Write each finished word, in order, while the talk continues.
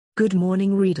Good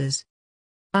morning readers.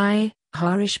 I,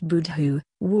 Harish Budhu,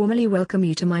 warmly welcome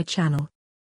you to my channel.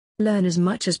 Learn as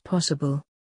much as possible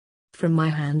from my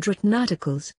handwritten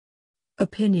articles.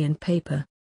 Opinion paper.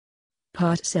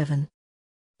 Part 7.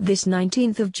 This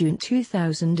 19th of June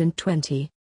 2020.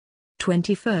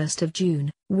 21st of June,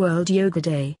 World Yoga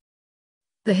Day.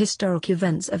 The historic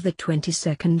events of the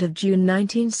 22nd of June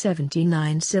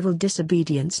 1979 civil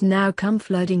disobedience now come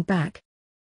flooding back.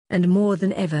 And more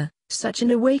than ever, such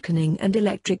an awakening and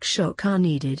electric shock are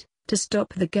needed, to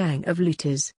stop the gang of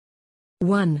looters.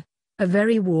 1. A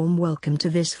very warm welcome to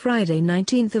this Friday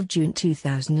 19th of June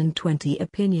 2020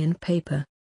 opinion paper.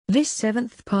 This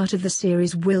seventh part of the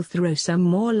series will throw some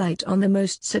more light on the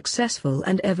most successful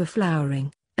and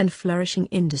ever-flowering, and flourishing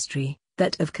industry,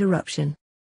 that of corruption.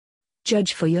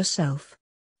 Judge for yourself.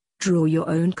 Draw your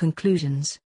own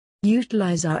conclusions.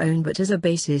 Utilize our own but as a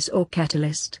basis or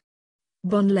catalyst.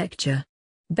 Bon lecture.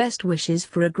 Best wishes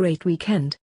for a great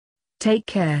weekend. Take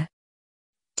care.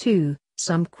 2.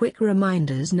 Some quick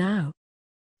reminders now.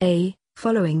 A.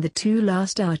 Following the two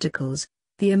last articles,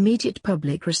 the immediate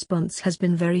public response has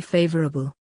been very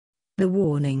favorable. The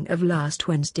warning of last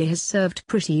Wednesday has served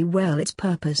pretty well its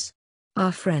purpose.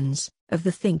 Our friends, of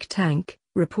the think tank,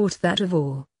 report that of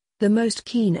all, the most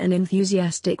keen and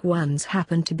enthusiastic ones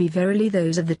happen to be verily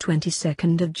those of the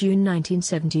 22nd of June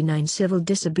 1979 civil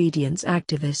disobedience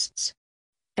activists.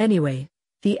 Anyway,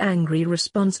 the angry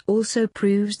response also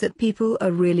proves that people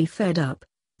are really fed up.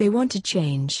 They want to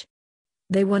change.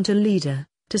 They want a leader,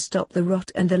 to stop the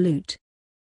rot and the loot.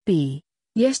 B.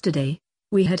 Yesterday,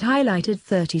 we had highlighted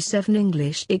 37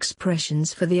 English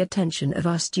expressions for the attention of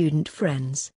our student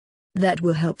friends. That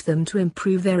will help them to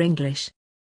improve their English.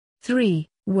 3.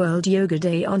 World Yoga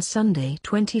Day on Sunday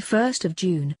 21st of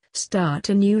June, start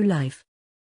a new life.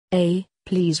 A.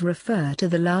 Please refer to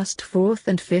the last 4th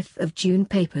and 5th of June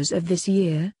papers of this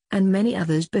year, and many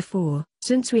others before,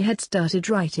 since we had started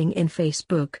writing in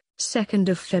Facebook, 2nd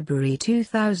of February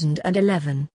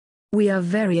 2011. We are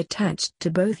very attached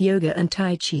to both yoga and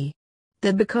Tai Chi.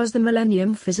 That because the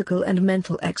Millennium physical and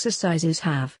mental exercises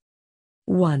have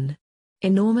 1.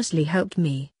 Enormously helped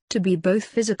me, to be both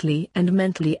physically and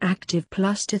mentally active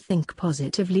plus to think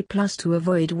positively plus to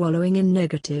avoid wallowing in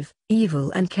negative, evil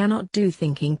and cannot do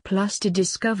thinking plus to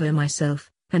discover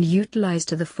myself, and utilize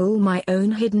to the full my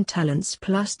own hidden talents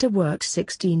plus to work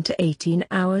 16 to 18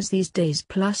 hours these days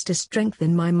plus to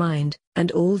strengthen my mind,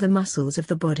 and all the muscles of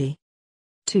the body.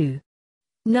 2.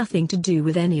 Nothing to do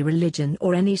with any religion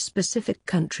or any specific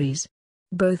countries.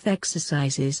 Both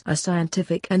exercises are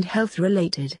scientific and health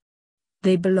related.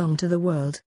 They belong to the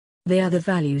world. They are the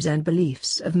values and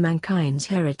beliefs of mankind's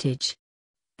heritage.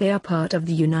 They are part of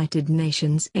the United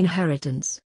Nations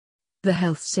inheritance. The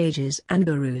health sages and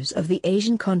gurus of the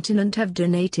Asian continent have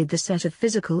donated the set of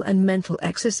physical and mental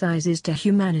exercises to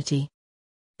humanity.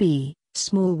 B.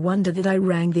 Small wonder that I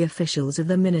rang the officials of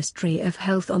the Ministry of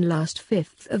Health on last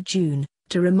 5th of June,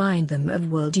 to remind them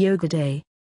of World Yoga Day.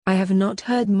 I have not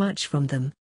heard much from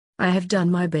them. I have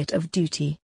done my bit of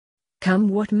duty. Come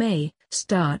what may,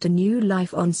 start a new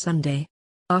life on Sunday.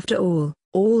 After all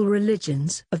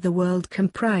religions of the world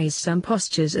comprise some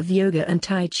postures of yoga and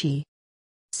Tai Chi.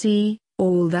 See,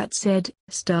 all that said,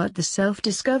 start the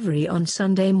self-discovery on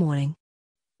Sunday morning.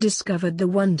 Discovered the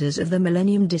wonders of the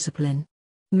Millennium discipline.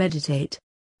 Meditate.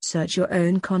 Search your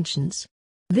own conscience.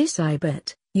 This I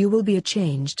bet, you will be a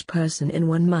changed person in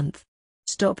 1 month.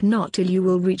 Stop not till you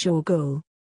will reach your goal.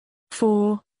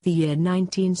 4. The year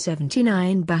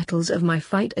 1979 battles of my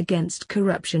fight against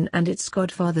corruption and its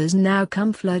godfathers now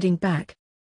come flooding back.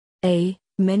 A.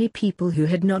 Many people who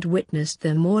had not witnessed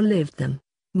them or lived them,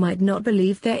 might not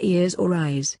believe their ears or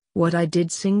eyes, what I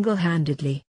did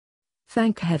single-handedly.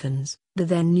 Thank heavens, the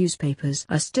then newspapers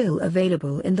are still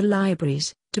available in the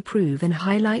libraries, to prove and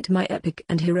highlight my epic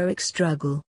and heroic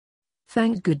struggle.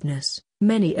 Thank goodness,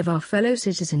 many of our fellow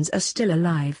citizens are still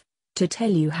alive, to tell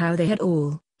you how they had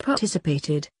all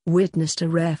participated, witnessed a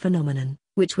rare phenomenon,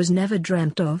 which was never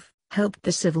dreamt of, helped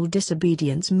the civil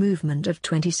disobedience movement of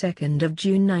 22nd of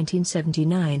June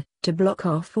 1979, to block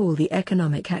off all the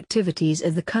economic activities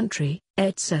of the country,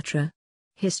 etc.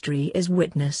 History is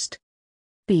witnessed.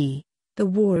 B. The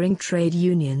warring trade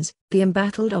unions, the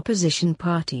embattled opposition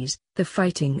parties, the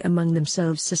fighting among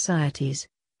themselves societies,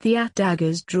 the at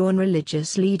daggers drawn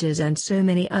religious leaders and so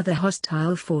many other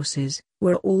hostile forces,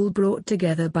 were all brought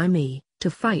together by me, to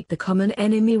fight the common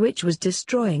enemy which was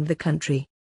destroying the country.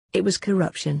 It was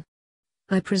corruption.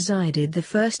 I presided the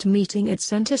first meeting at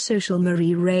Centre Social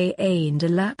Marie Rayne de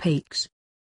la Paix.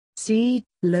 See,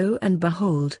 lo and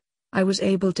behold, I was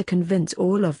able to convince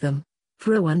all of them,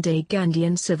 for a one-day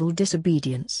Gandhian Civil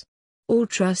Disobedience. All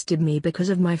trusted me because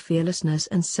of my fearlessness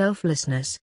and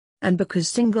selflessness. And because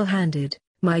single-handed,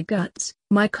 my guts,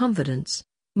 my confidence,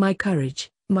 my courage,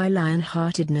 my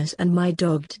lion-heartedness and my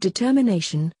dogged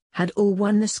determination, had all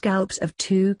won the scalps of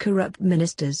 2 corrupt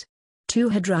ministers. 2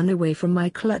 had run away from my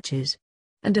clutches.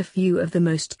 And a few of the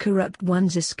most corrupt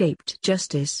ones escaped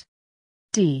justice.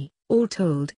 All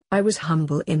told, I was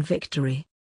humble in victory.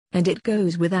 And it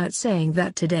goes without saying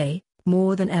that today,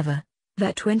 more than ever,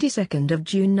 that 22nd of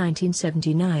June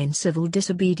 1979 civil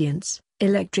disobedience,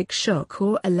 electric shock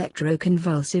or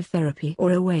electroconvulsive therapy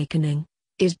or awakening,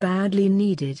 is badly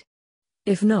needed.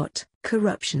 If not,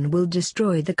 corruption will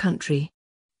destroy the country.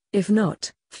 If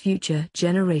not, future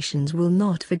generations will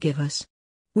not forgive us.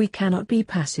 We cannot be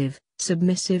passive,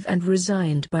 submissive and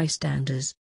resigned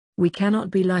bystanders. We cannot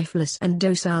be lifeless and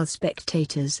docile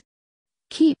spectators.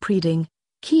 Keep reading,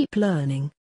 keep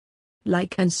learning.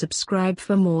 Like and subscribe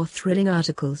for more thrilling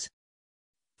articles.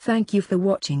 Thank you for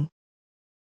watching.